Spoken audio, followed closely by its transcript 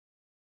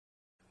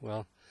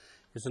Well,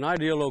 it's an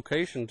ideal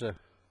location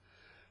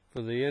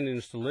for the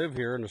Indians to live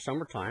here in the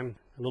summertime.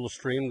 A little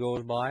stream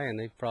goes by, and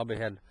they probably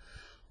had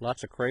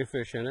lots of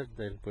crayfish in it,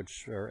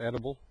 which are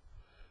edible,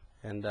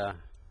 and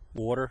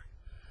water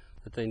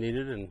that they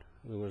needed, and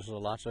there was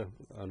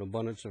an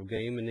abundance of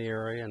game in the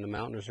area, in the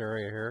mountainous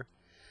area here.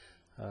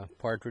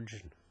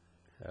 Partridge,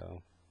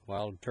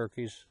 wild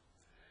turkeys,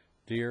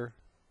 deer.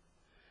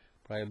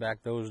 Probably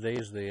back those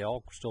days, the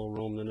elk still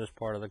roamed in this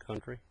part of the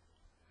country.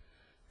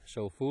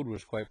 So food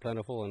was quite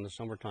plentiful in the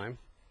summertime,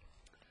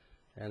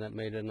 and that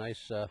made a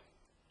nice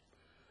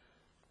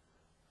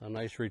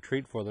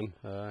retreat for them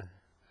to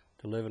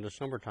live in the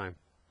summertime.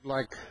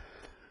 Like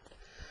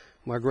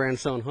my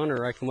grandson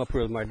Hunter, I come up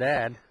here with my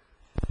dad,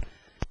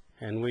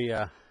 and we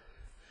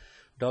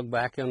dug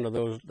back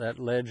into that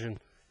ledge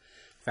and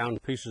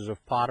found pieces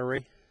of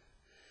pottery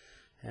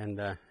and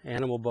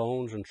animal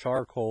bones and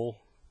charcoal,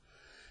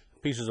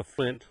 pieces of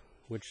flint,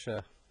 which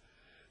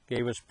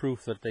gave us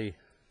proof that the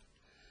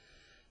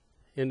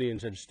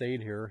Indians had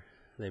stayed here.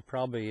 They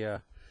probably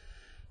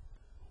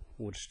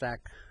would stack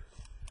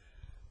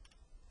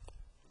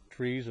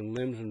trees and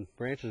limbs and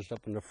branches up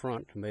in the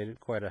front and made it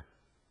quite a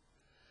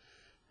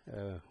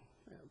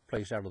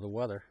place out of the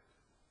weather.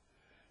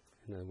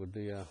 And there would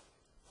be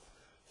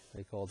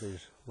they call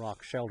these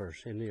rock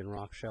shelters, Indian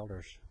rock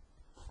shelters.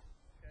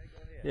 Okay,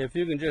 go ahead. If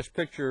you can just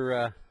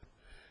picture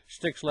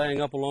sticks laying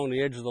up along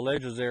the edge of the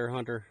ledges there,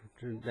 Hunter,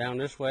 down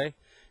this way,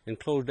 and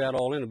close that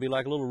all in, it'd be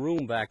like a little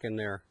room back in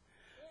there.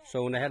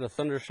 So when they had a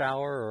thunder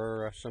shower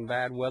or some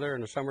bad weather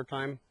in the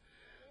summertime,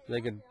 they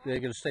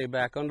could stay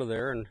back under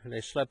there, and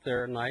they slept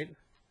there at night.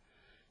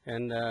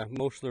 And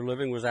most of their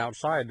living was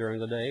outside during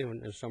the day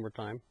in the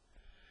summertime.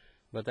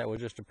 But that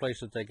was just a place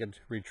that they could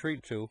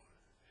retreat to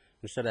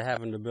instead of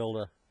having to build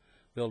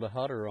a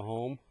hut or a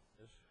home.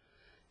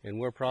 And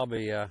we're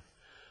probably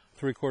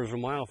 3/4 of a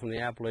mile from the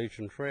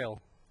Appalachian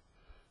Trail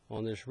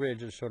on this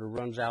ridge. It sort of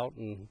runs out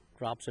and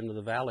drops into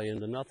the valley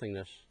into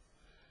nothingness.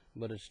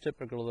 But it's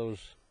typical of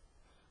those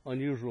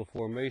unusual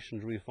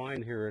formations we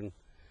find here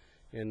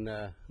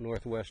in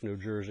northwest New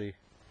Jersey.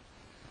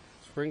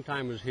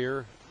 Springtime is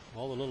here.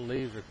 All the little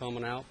leaves are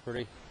coming out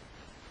pretty.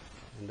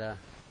 And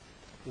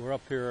we're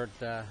up here at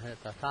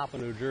the top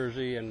of New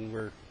Jersey, and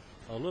we're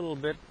a little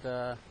bit,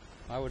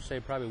 I would say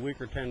probably a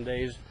week or 10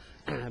 days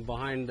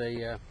behind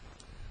the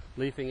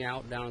leafing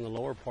out down in the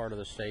lower part of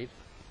the state.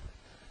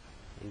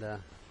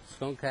 And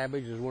skunk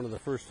cabbage is one of the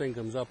first things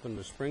that comes up in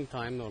the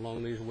springtime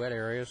along these wet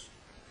areas.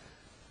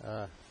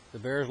 The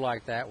bears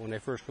like that when they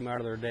first come out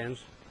of their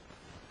dens.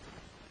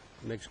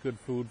 It makes good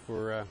food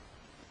for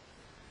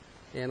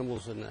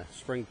animals in the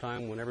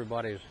springtime when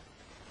everybody's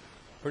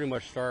pretty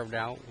much starved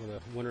out with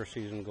the winter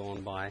season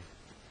going by.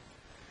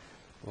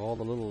 All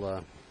the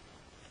little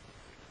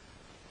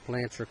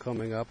plants are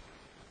coming up,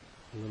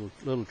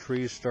 little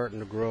trees starting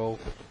to grow,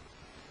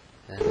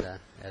 and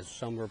as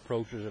summer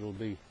approaches, it'll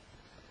be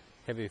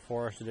heavy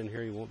forested in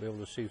here. You won't be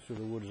able to see through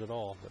the woods at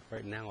all, but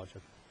right now it's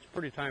a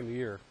pretty time of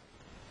year.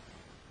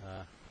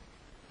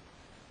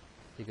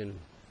 You can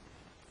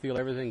feel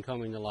everything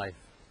coming to life.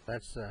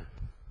 That's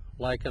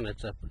lichen.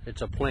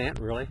 It's a plant,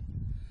 really.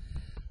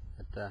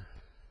 It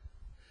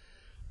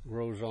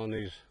grows on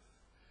these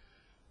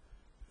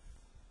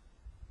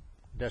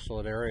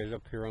desolate areas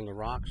up here on the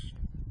rocks.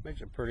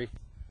 Makes it pretty.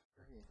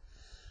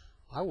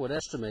 I would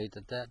estimate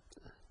that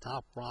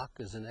top rock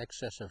is in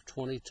excess of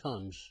 20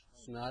 tons.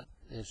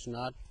 It's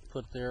not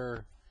put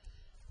there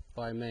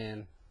by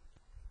man.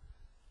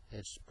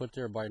 It's put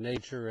there by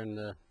nature, and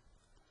the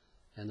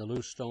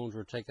loose stones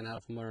were taken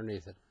out from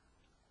underneath it.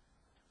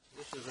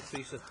 This is a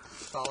piece of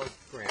solid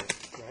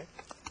granite, right?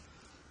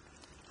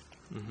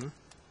 Mm-hmm.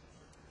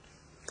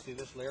 See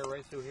this layer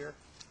right through here?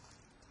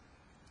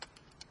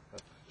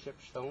 Of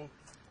chipped stone,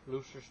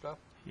 looser stuff?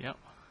 Yep.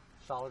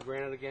 Solid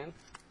granite again?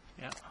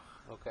 Yep.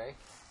 Okay.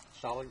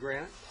 Solid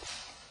granite.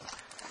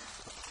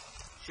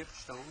 Chipped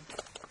stone.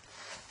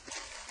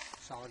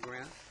 Solid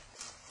granite.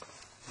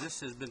 This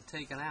has been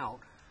taken out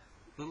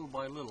little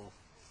by little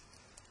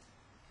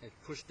and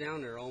pushed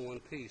down there all one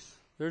piece.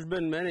 There's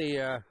been many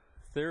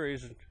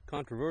theories,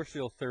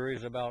 controversial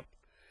theories about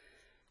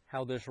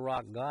how this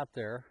rock got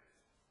there.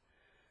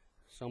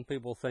 Some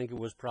people think it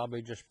was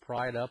probably just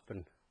pried up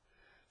and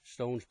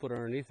stones put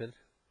underneath it.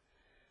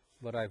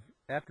 But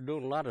after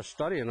doing a lot of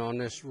studying on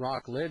this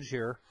rock ledge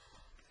here,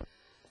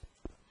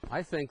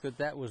 I think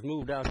that was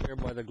moved out there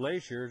by the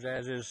glaciers,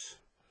 as is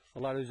a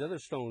lot of these other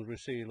stones we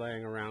see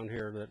laying around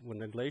here, that when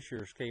the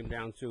glaciers came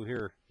down through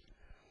here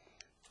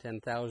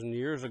 10,000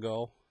 years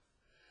ago,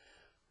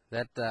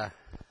 that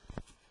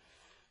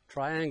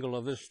triangle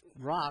of this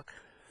rock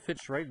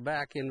fits right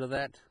back into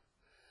that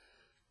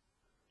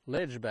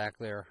ledge back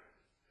there.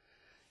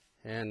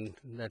 And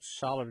that's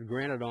solid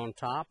granite on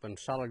top and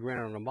solid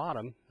granite on the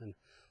bottom, and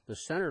the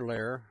center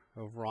layer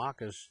of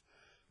rock is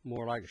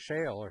more like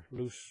shale or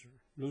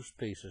loose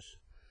pieces.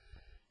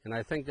 And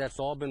I think that's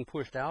all been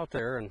pushed out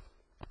there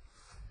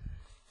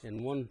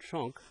in one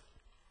chunk.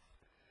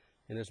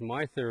 And it's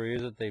my theory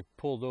is that they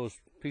pulled those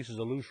pieces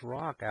of loose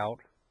rock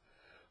out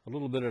a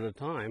little bit at a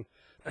time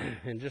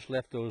and just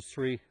left those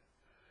three,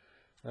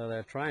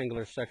 that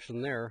triangular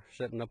section there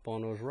sitting up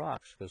on those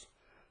rocks, because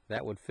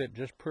that would fit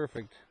just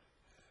perfect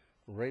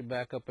right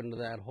back up into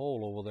that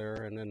hole over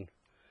there. And then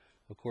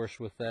of course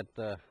with that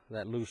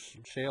that loose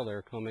shale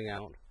there coming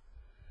out,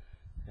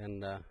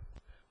 and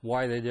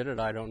why they did it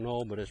I don't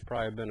know, but it's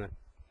probably been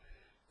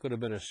could have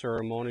been a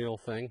ceremonial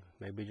thing,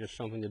 maybe just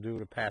something to do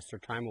to pass their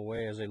time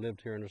away as they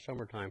lived here in the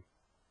summertime.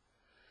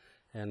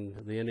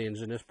 And the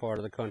Indians in this part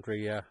of the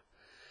country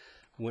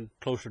went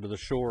closer to the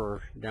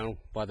shore down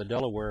by the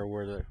Delaware,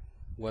 where the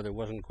weather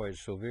wasn't quite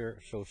so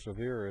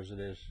severe as it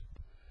is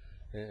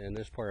in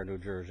this part of New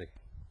Jersey.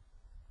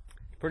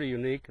 It's pretty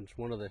unique. It's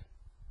one of the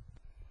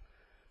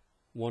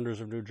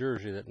wonders of New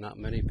Jersey that not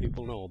many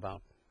people know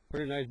about.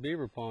 Pretty nice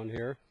beaver pond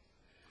here.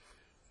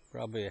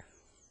 Probably a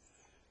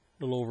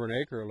little over an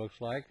acre, it looks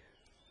like.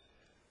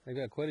 They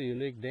got quite a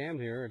unique dam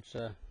here. It's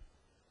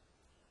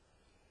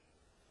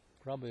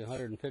probably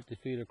 150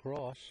 feet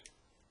across.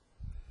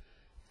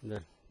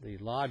 The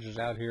lodge is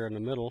out here in the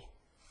middle,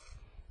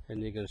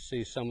 and you can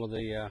see some of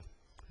the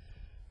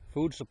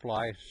food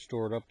supply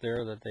stored up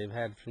there that they've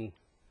had from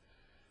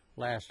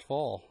last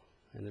fall,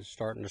 and it's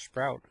starting to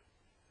sprout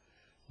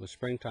with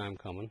springtime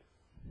coming.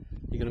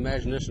 You can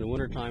imagine this in the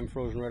wintertime,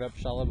 frozen right up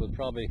solid with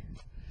probably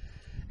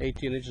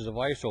 18 inches of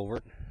ice over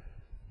it,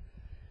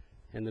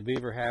 and the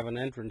beaver have an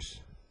entrance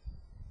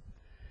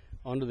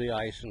under the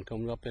ice and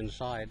come up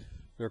inside.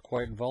 They're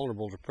quite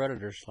vulnerable to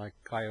predators like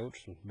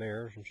coyotes and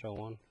bears and so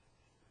on,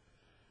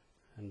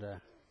 and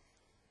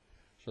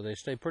so they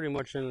stay pretty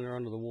much in there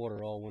under the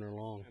water all winter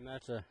long. And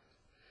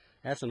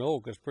that's an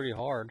oak. It's pretty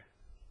hard,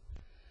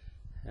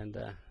 and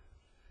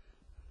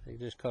they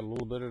just cut a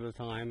little bit at a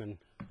time, and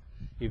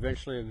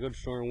eventually a good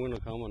storm wind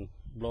will come and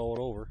blow it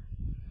over,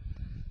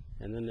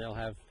 and then they'll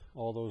have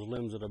all those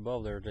limbs that are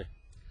above there to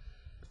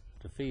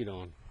feed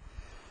on.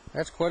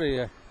 That's quite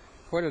a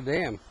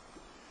dam.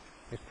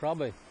 It's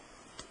probably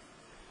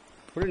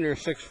pretty near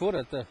 6 foot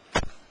at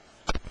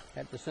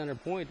the center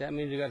point. That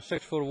means you got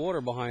 6 foot of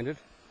water behind it.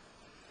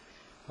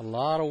 A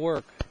lot of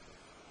work,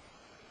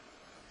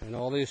 and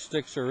all these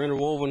sticks are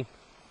interwoven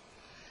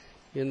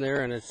in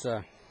there, and it's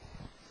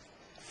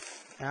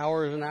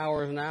hours and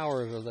hours and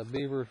hours of the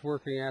beavers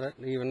working at it.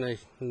 Even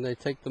they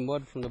take the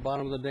mud from the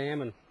bottom of the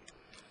dam and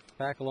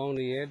back along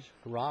the edge.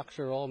 The rocks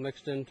are all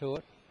mixed into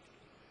it,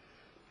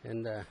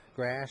 and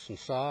grass and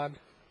sod.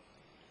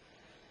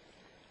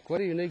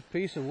 Quite a unique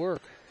piece of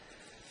work.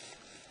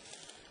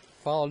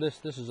 Follow this.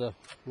 This is a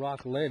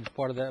rock ledge.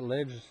 Part of that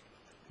ledge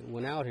that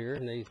went out here,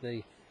 and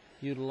they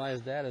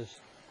utilized that as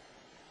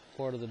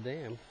part of the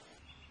dam.